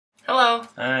Hello.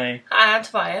 Hi. Hi, I'm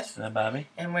Tobias. And I'm Bobby.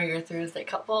 And we're your Thursday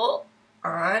couple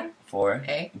on For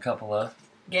a couple of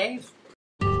gays.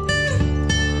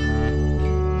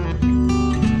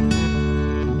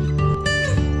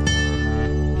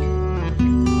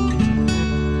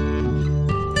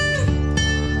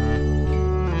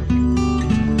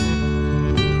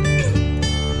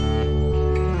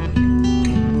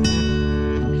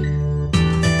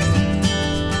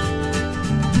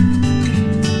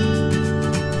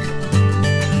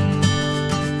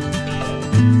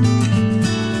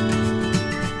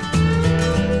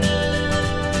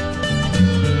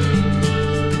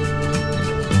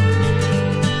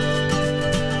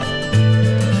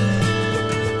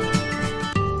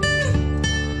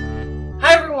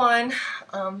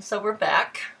 So we're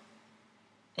back,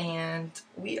 and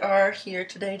we are here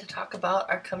today to talk about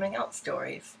our coming out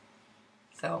stories.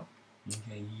 So,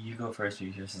 okay, you go first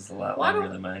because yours is a lot Why longer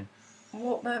don't- than mine.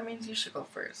 Well, that means you should go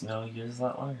first. No, yours is a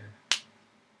lot longer.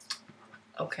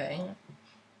 Okay.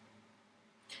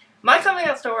 My coming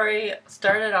out story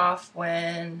started off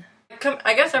when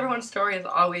I guess everyone's story is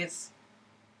always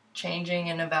changing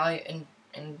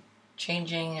and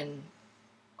changing and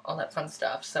all that fun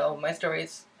stuff. So my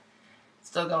story's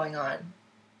still going on.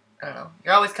 I don't know.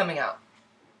 You're always coming out.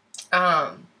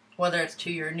 Whether it's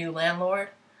to your new landlord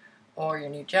or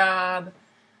your new job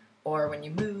or when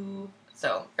you move.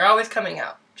 So you're always coming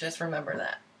out. Just remember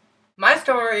that. My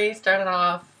story started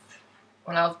off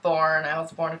when I was born. I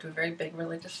was born into a very big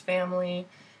religious family.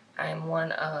 I'm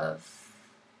one of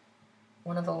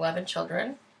 11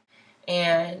 children.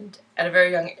 And at a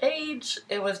very young age,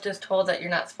 it was just told that you're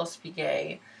not supposed to be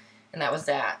gay. And that was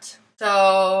that.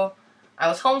 So I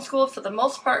was homeschooled for the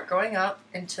most part growing up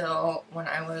until when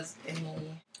I was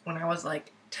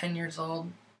like 10 years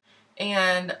old.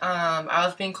 And I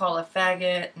was being called a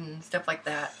faggot and stuff like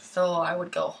that. So I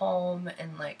would go home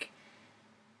and like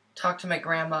talk to my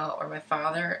grandma or my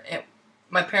father.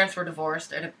 My parents were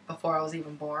divorced before I was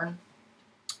even born.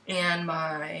 And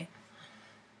my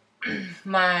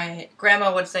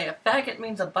grandma would say a faggot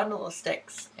means a bundle of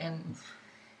sticks.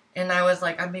 And I was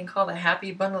like, I'm being called a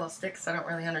happy bundle of sticks. I don't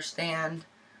really understand,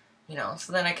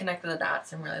 So then I connected the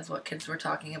dots and realized what kids were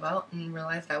talking about and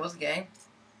realized I was gay.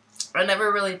 I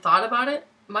never really thought about it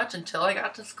much until I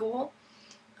got to school.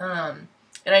 And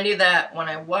I knew that when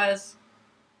I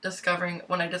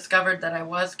discovered that I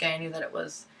was gay, I knew that it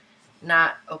was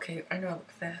not okay. I know I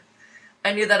look fat.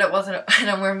 I knew that it wasn't, and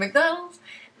I'm wearing McDonald's.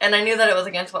 And I knew that it was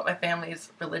against what my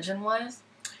family's religion was.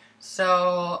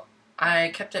 So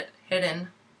I kept it hidden.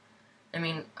 I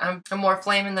mean, I'm more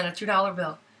flaming than a $2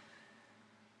 bill.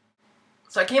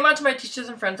 So I came out to my teachers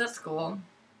and friends at school,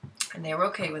 and they were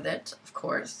okay with it, of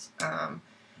course.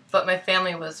 But my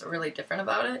family was really different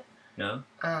about it. No?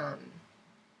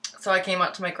 So I came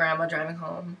out to my grandma driving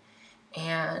home,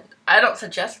 and I don't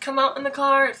suggest come out in the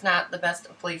car. It's not the best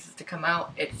of places to come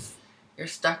out. You're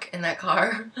stuck in that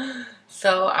car.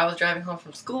 So I was driving home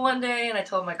from school one day, and I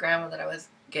told my grandma that I was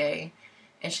gay.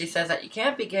 And she says that you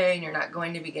can't be gay and you're not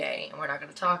going to be gay and we're not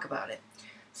going to talk about it.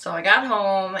 So I got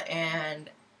home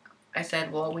and I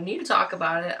said, well, we need to talk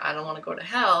about it. I don't want to go to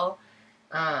hell.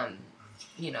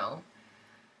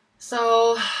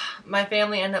 So my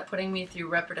family ended up putting me through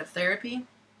reparative therapy.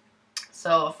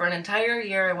 So for an entire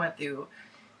year I went through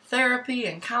therapy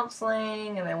and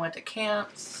counseling and I went to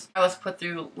camps. I was put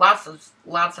through lots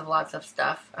of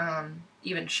stuff.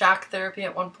 Even shock therapy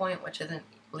at one point, which isn't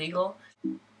legal.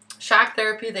 Shock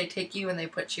therapy, they take you and they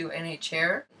put you in a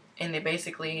chair and they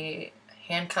basically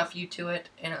handcuff you to it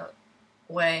in a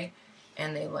way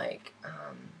and they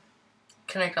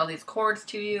connect all these cords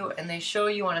to you and they show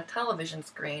you on a television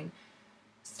screen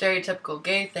stereotypical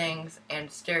gay things and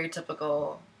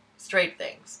stereotypical straight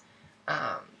things.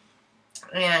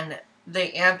 And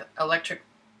they amp electric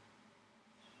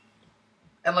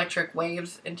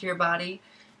waves into your body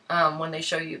when they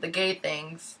show you the gay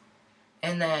things.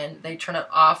 And then they turn it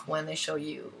off when they show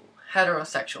you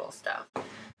heterosexual stuff.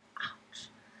 Ouch.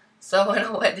 So in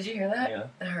a way, did you hear that? Yeah.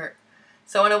 It hurt.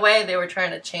 So in a way, they were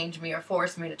trying to change me or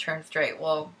force me to turn straight.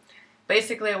 Well,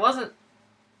 basically, I wasn't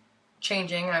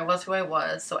changing. I was who I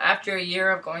was. So after a year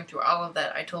of going through all of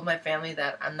that, I told my family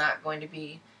that I'm not going to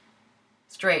be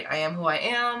straight. I am who I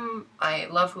am. I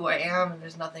love who I am, and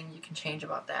there's nothing you can change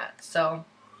about that. So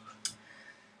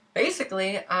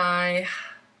basically, I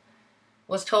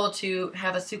was told to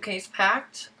have a suitcase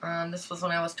packed. This was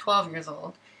when I was 12 years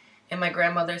old. And my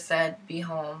grandmother said, be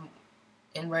home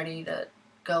and ready to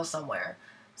go somewhere.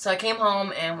 So I came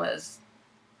home and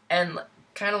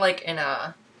kind of like in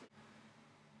a,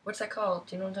 what's that called?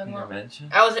 Do you know what I'm talking Intervention?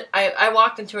 about? I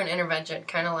walked into an intervention,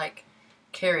 kind of like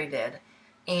Carrie did.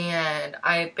 And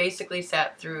I basically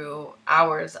sat through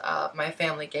hours of my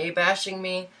family gay bashing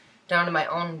me, down to my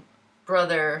own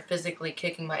brother physically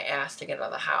kicking my ass to get out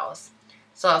of the house.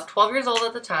 So I was 12 years old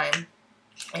at the time,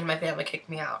 and my family kicked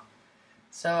me out.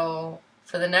 So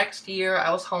for the next year,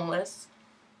 I was homeless.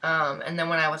 And then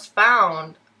when I was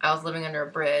found, I was living under a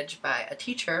bridge by a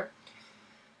teacher.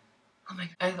 Oh my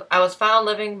God. I was found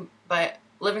living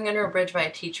under a bridge by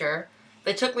a teacher.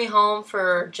 They took me home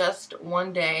for just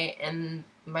one day, and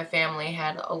my family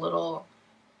had a little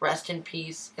rest in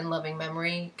peace and loving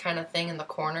memory kind of thing in the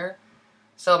corner.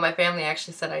 So my family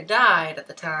actually said I died at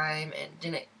the time and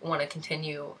didn't want to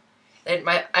continue.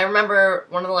 I remember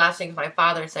one of the last things my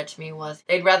father said to me was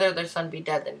they'd rather their son be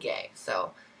dead than gay.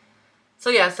 So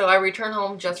I returned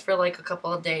home just for like a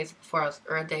couple of days before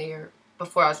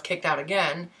before I was kicked out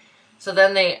again. So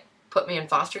then they put me in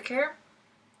foster care.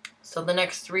 So the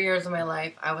next 3 years of my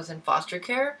life, I was in foster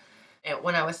care. And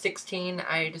when I was 16,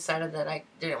 I decided that I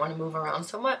didn't want to move around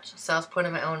so much. So I was put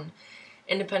in my own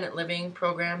independent living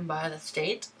program by the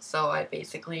state. So I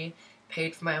basically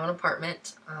paid for my own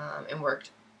apartment and worked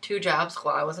 2 jobs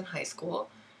while I was in high school.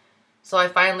 So I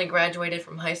finally graduated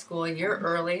from high school a year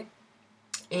early.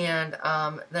 And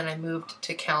then I moved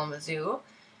to Kalamazoo,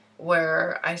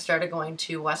 where I started going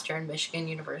to Western Michigan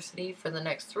University for the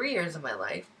next 3 years of my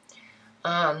life.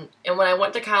 And when I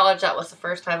went to college, that was the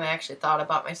first time I actually thought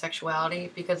about my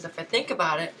sexuality, because if I think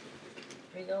about it...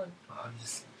 Where are you going? Oh, I'm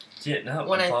just getting up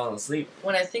and falling asleep.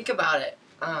 When I think about it,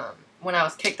 when I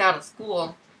was kicked out of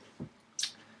school,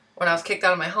 when I was kicked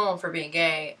out of my home for being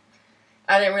gay,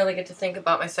 I didn't really get to think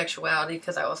about my sexuality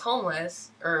because I was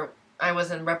homeless, or I was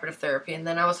in reparative therapy, and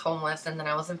then I was homeless, and then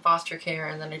I was in foster care,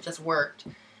 and then it just worked.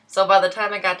 So by the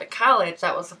time I got to college,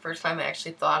 that was the first time I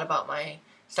actually thought about my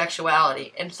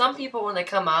sexuality. And some people, when they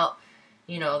come out,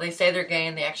 you know, they say they're gay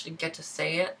and they actually get to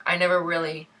say it. I never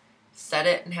really said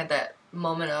it and had that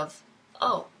moment of,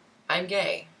 oh, I'm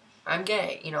gay,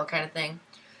 you know, kind of thing.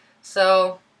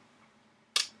 So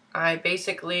I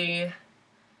basically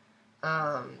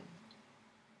kind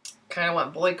of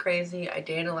went boy crazy. I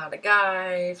dated a lot of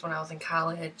guys when I was in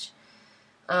college.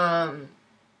 And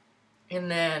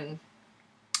then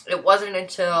it wasn't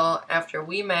until after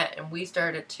we met and we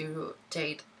started to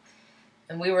date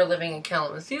and we were living in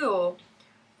Kalamazoo,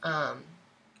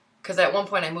 because at one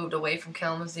point I moved away from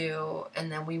Kalamazoo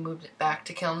and then we moved back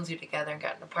to Kalamazoo together and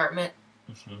got an apartment.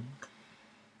 Mm-hmm.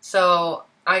 So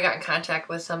I got in contact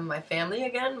with some of my family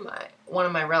again. One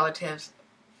of my relatives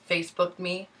Facebooked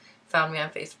me, found me on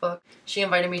Facebook. She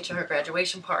invited me to her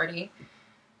graduation party,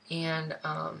 and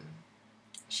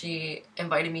she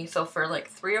invited me. So for like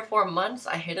 3 or 4 months,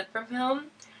 I hid it from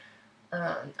him.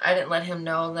 I didn't let him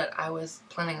know that I was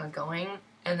planning on going.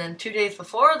 And then 2 days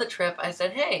before the trip, I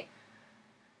said, hey,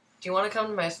 do you want to come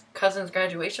to my cousin's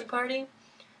graduation party?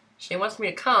 She wants me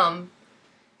to come.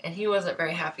 And he wasn't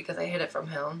very happy because I hid it from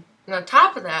him. And on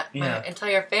top of that, my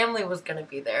entire family was going to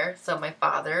be there. So my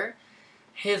father,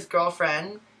 his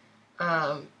girlfriend,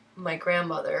 my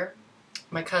grandmother,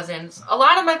 my cousins. A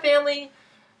lot of my family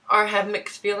have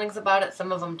mixed feelings about it.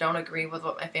 Some of them don't agree with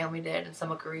what my family did, and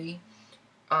some agree.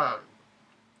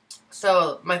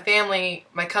 So my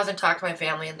cousin talked to my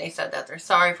family, and they said that they're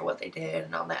sorry for what they did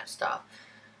and all that stuff.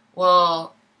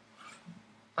 Well,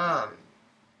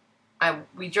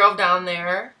 we drove down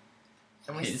there,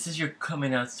 and this is your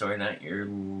coming out story, not your.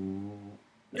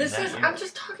 I'm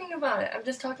just talking about it. I'm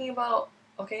just talking about.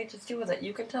 Okay, just deal with it.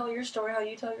 You can tell your story how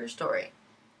you tell your story.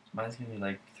 Mine's gonna be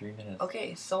like 3 minutes.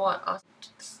 Okay, so I'll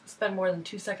spend more than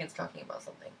 2 seconds talking about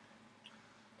something.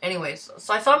 Anyways,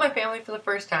 so I saw my family for the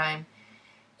first time,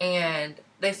 and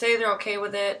they say they're okay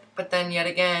with it, but then yet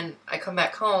again, I come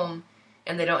back home,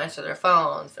 and they don't answer their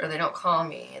phones, or they don't call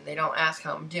me, and they don't ask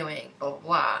how I'm doing, blah, blah,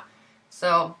 blah.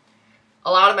 So,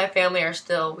 a lot of my family are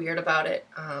still weird about it.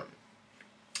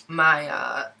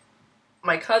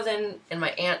 My cousin and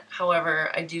my aunt, however,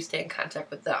 I do stay in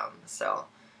contact with them. So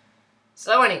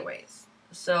anyways,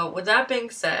 with that being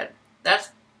said, that's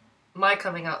my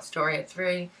coming out story. It's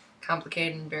very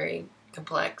complicated and very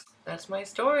complex. That's my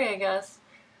story, I guess.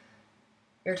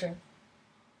 Your turn.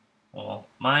 Well,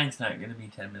 mine's not going to be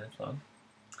 10 minutes long.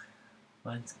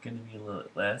 Mine's going to be a little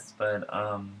less, but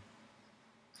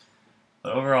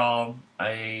overall,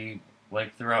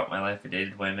 throughout my life, I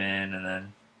dated women, and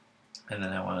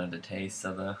then I wanted a taste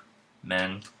of the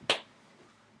men,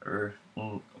 or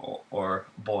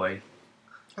boy.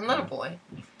 I'm not a boy.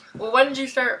 Well, when did you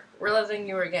start realizing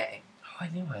you were gay? Oh, I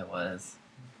knew I was.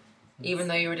 Even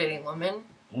though you were dating women?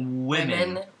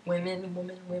 Women.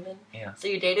 Women. Yeah. So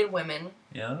you dated women.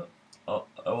 Yeah. Oh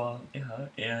well, yeah.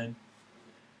 And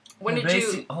When did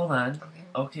you... Hold on.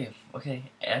 Okay.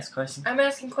 Ask questions. I'm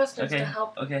asking questions Okay. to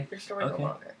help Okay. your story go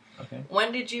longer. Okay.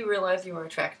 When did you realize you were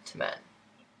attracted to men?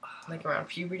 Like around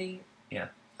puberty? Yeah.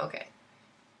 Okay.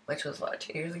 Which was, what,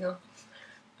 2 years ago?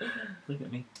 Look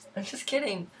at me. I'm just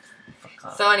kidding. Fuck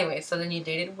off. So anyway, so then you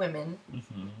dated women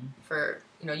Mm-hmm. for,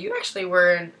 you actually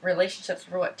were in relationships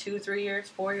for what, 2, 3 years,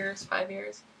 4 years, 5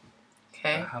 years?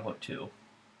 Okay. How about 2?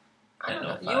 I don't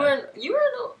know. 5.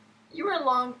 You were in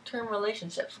long-term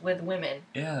relationships with women.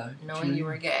 Yeah. Knowing true. you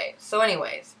were gay. So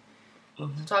anyways,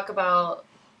 Mm-hmm. talk about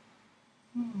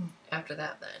after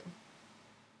that then.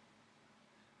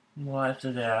 Well,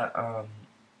 after that,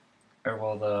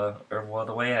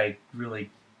 the way I really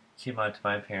came out to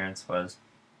my parents was,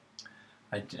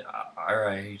 I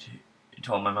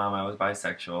told my mom I was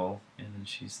bisexual, and then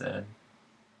she said,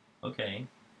 okay.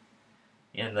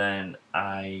 And then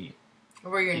I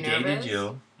Were you nervous? dated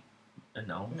you.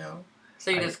 No. No.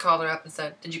 So you just called her up and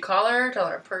said, did you call her? Tell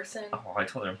her in person? Oh, I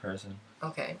told her in person.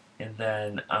 Okay. And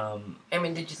then, I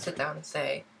mean, did you sit down and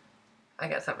say, I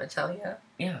got something to tell you?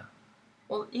 yeah.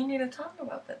 Well, you need to talk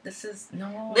about that. This is...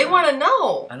 No. They want to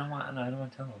know. I don't want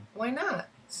to tell them. Why not?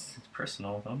 It's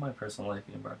personal. I don't want my personal life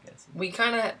being broadcasted. We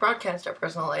kind of broadcast our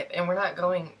personal life, and we're not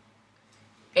going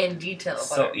in detail about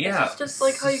So, it. yeah. It's just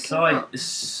like how you came out.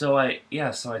 So I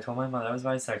told my mother I was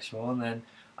bisexual, and then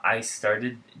I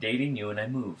started dating you, and I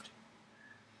moved.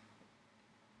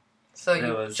 So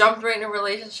you jumped right in a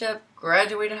relationship,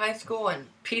 graduated high school, and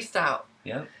peaced out.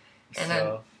 Yep.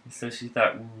 And So she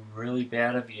thought really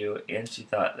bad of you, and she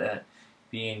thought that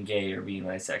being gay or being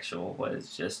bisexual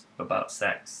was just about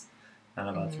sex, not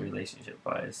about the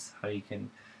relationship-wise. How you can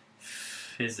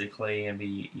physically and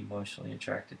be emotionally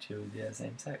attracted to the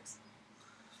same sex.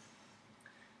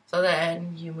 So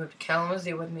then you moved to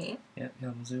Kalamazoo with me. Yep,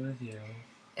 Kalamazoo with you.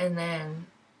 And then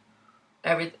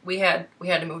we had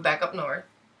to move back up north.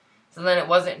 So then it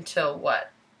wasn't until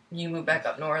what? You moved back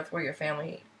up north where your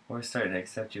family... We're starting to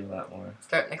accept you a lot more.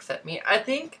 Starting to accept me. I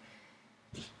think,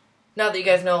 now that you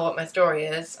guys know what my story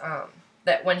is,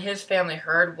 that when his family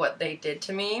heard what they did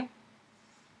to me,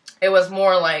 it was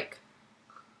more like,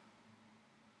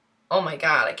 oh my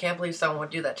God, I can't believe someone would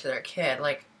do that to their kid.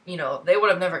 Like, they would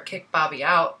have never kicked Bobby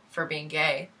out for being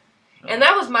gay. No. And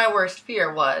that was my worst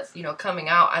fear was, coming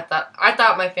out. I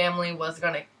thought my family was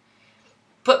going to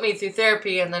put me through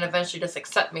therapy and then eventually just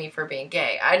accept me for being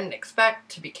gay. I didn't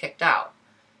expect to be kicked out.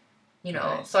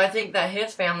 Right. So I think that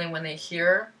his family, when they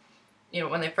hear,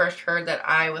 when they first heard that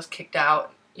I was kicked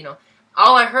out,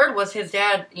 all I heard was his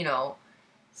dad,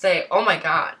 say, oh my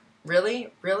God,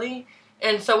 really? Really?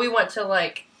 And so we went to,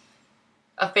 like,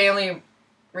 a family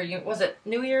reunion. Was it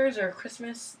New Year's or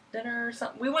Christmas dinner or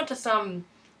something? We went to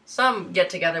some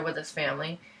get-together with his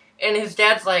family. And his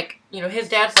dad's like,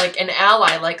 an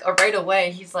ally, like, right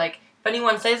away. He's like, if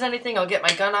anyone says anything, I'll get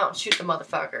my gun out and shoot the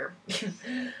motherfucker.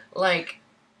 Like...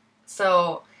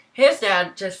 So, his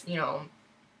dad just,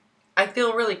 I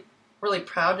feel really, really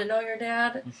proud to know your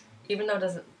dad, even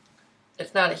though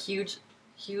it's not a huge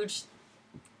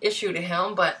issue to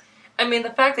him, but, I mean, the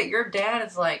fact that your dad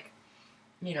is like,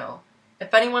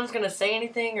 if anyone's going to say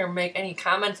anything or make any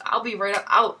comments, I'll be right up,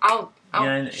 I'll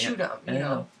shoot him,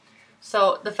 know.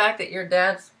 So, the fact that your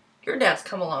dad's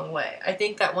come a long way. I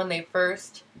think that when they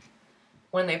first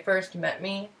met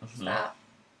me, stop.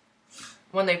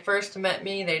 When they first met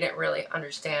me, they didn't really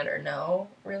understand or know,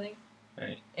 really.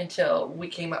 Right. Until we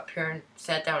came up here and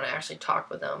sat down and actually talked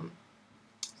with them.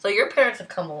 So your parents have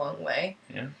come a long way.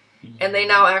 Yeah. And they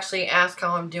now actually ask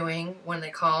how I'm doing when they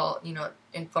call,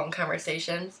 in phone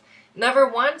conversations. Never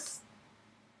once.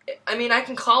 I mean, I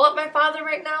can call up my father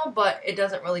right now, but it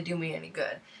doesn't really do me any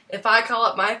good. If I call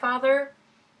up my father,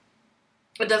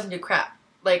 it doesn't do crap.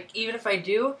 Like, even if I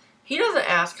do, he doesn't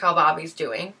ask how Bobby's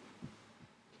doing.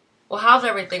 Well, how's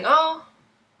everything? Oh,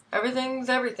 everything's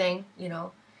everything,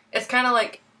 It's kind of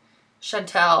like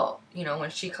Chantel, when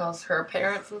she calls her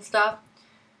parents and stuff.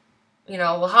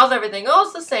 Well, how's everything? Oh,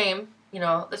 it's the same.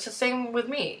 It's the same with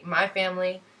me. My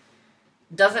family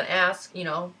doesn't ask,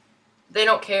 they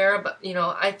don't care. But,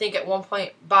 I think at one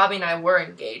point, Bobby and I were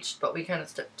engaged, but we kind of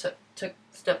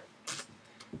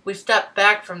stepped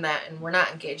back from that, and we're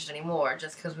not engaged anymore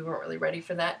just because we weren't really ready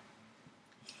for that.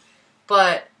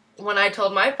 But... when I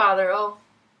told my father, oh,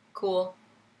 cool.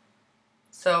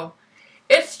 So,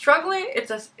 it's struggling.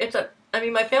 I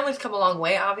mean, my family's come a long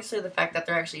way. Obviously, the fact that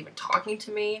they're actually even talking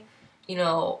to me,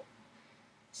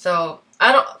 So,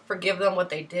 I don't forgive them what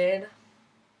they did.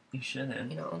 You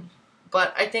shouldn't.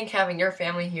 But I think having your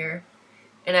family here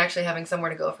and actually having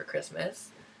somewhere to go for Christmas,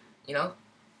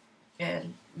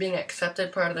 and being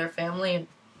accepted part of their family,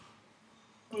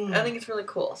 and I think it's really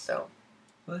cool, so.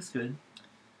 Well, that's good.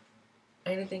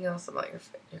 anything else about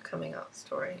your coming out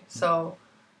story? So,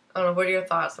 I don't know, what are your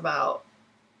thoughts about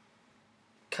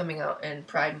coming out in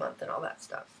Pride Month and all that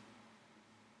stuff?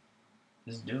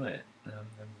 Just do it.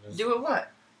 Do it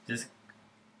what? Just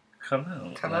come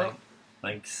out. Come out?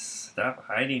 Like, stop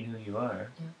hiding who you are.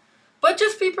 Yeah. But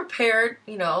just be prepared,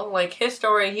 you know, like his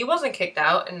story, he wasn't kicked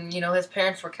out, and, you know, his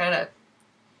parents were kind of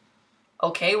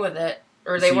okay with it,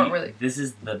 or they weren't really. This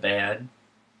is the bad.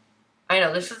 I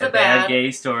know, this is the bad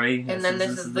gay story, and then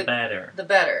this is the better. The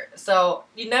better. So,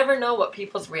 you never know what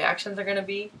people's reactions are going to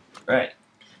be. Right.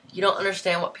 You don't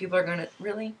understand what people are going to,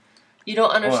 really? You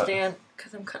don't understand,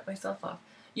 because I'm cutting myself off.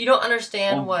 You don't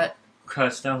understand what.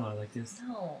 Crouch down like this.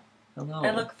 No. Hello.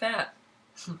 I look fat.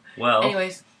 Well.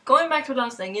 Anyways, going back to what I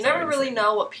was saying, you never really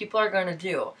know what people are going to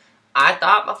do. I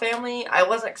thought my family, I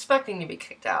wasn't expecting to be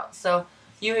kicked out. So,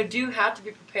 you do have to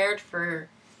be prepared for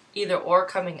either or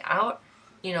coming out.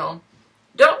 You know,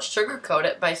 don't sugarcoat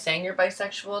it by saying you're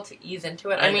bisexual to ease into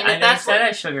it. I mean, if that's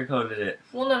I sugarcoated it.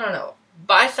 Well, no.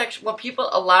 Bisexual. Well,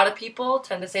 a lot of people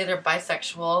tend to say they're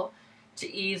bisexual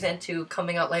to ease into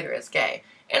coming out later as gay.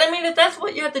 And I mean, if that's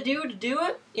what you have to do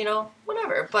it, you know,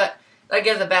 whatever. But that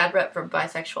gives a bad rep for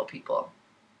bisexual people.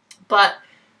 But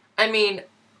I mean,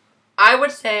 I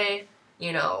would say,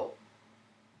 you know,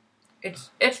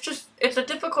 it's a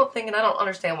difficult thing, and I don't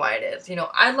understand why it is. You know,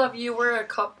 I love you. We're a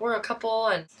couple,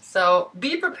 and so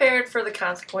be prepared for the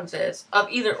consequences of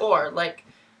either or. Like,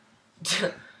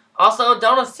 also,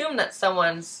 don't assume that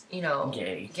someone's, you know,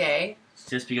 gay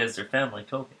just because they're femme like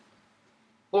Toby,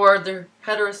 or they're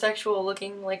heterosexual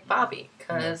looking like Bobby.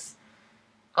 Because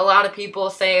a lot of people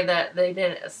say that they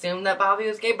didn't assume that Bobby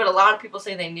was gay, but a lot of people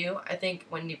say they knew. I think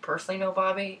when you personally know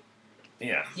Bobby,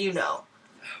 you know.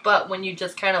 But when you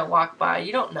just kind of walk by,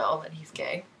 you don't know that he's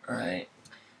gay. Right.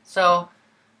 So,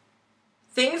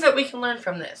 things that we can learn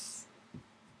from this.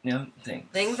 Yeah,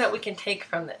 things that we can take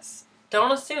from this.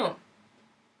 Don't assume.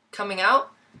 Coming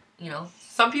out, you know,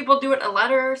 some people do it in a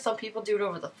letter, some people do it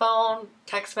over the phone,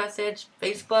 text message,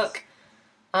 Facebook.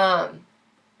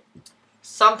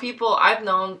 Some people I've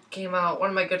known came out. One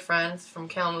of my good friends from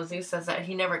Kalamazoo says that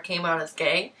he never came out as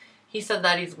gay. He said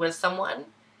that he's with someone,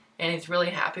 and he's really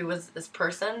happy with this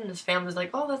person, and his family's like,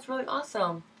 oh, that's really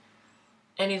awesome.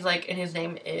 And he's like, and his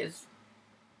name is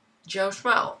Joe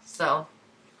Schmo, so.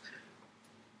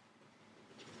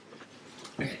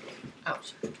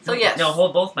 Ouch. So, yes. No,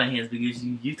 hold both my hands because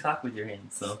you talk with your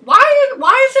hands, so.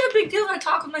 Why is it a big deal that I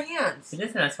talk with my hands? It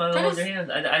isn't. I just want to hold your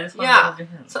hands. I just want to hold your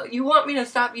hands. So, you want me to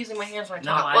stop using my hands when I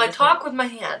talk? Well, I talk with my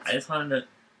hands. I just wanted to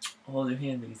hold your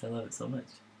hand because I love it so much.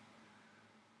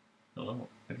 Oh,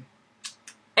 okay.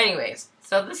 Anyways,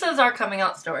 so this is our coming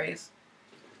out stories.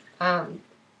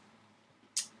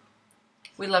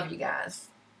 We love you guys.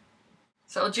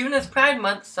 So June is Pride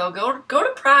Month, so go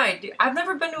to Pride. I've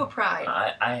never been to a Pride.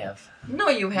 I have. No,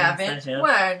 you haven't. Yes,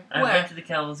 When? I went to the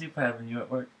Kalamazoo Pride when you were at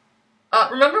work.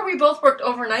 Remember we both worked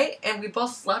overnight and we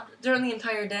both slept during the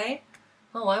entire day?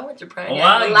 Oh, I went to Pride.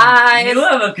 Wow,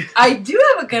 lies. I do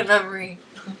have a good memory.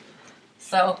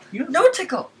 So, no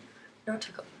tickle.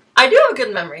 I do have a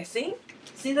good memory, see?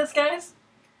 See this, guys?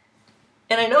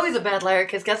 And I know he's a bad liar,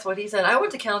 because guess what he said? I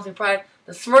went to Kalamazoo Pride,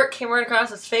 the smirk came right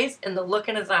across his face, and the look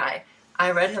in his eye.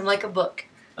 I read him like a book.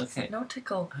 Okay. No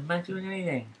tickle. I'm not doing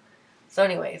anything. So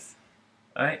anyways.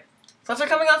 Alright. So that's our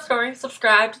coming out story.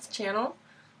 Subscribe to the channel.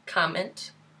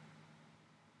 Comment.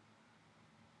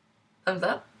 Thumbs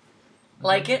up.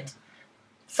 Like it.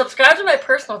 Subscribe to my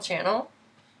personal channel.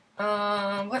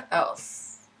 What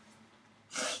else?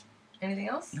 Anything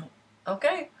else? No.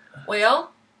 Okay.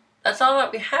 Well, that's all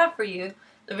that we have for you.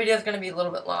 The video is going to be a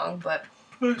little bit long, but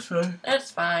that's fine.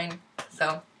 That's fine.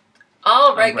 So,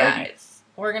 alright guys.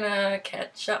 We're going to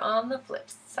catch you on the flip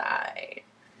side.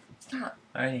 Stop.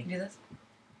 Alrighty. Do this.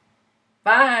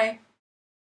 Bye.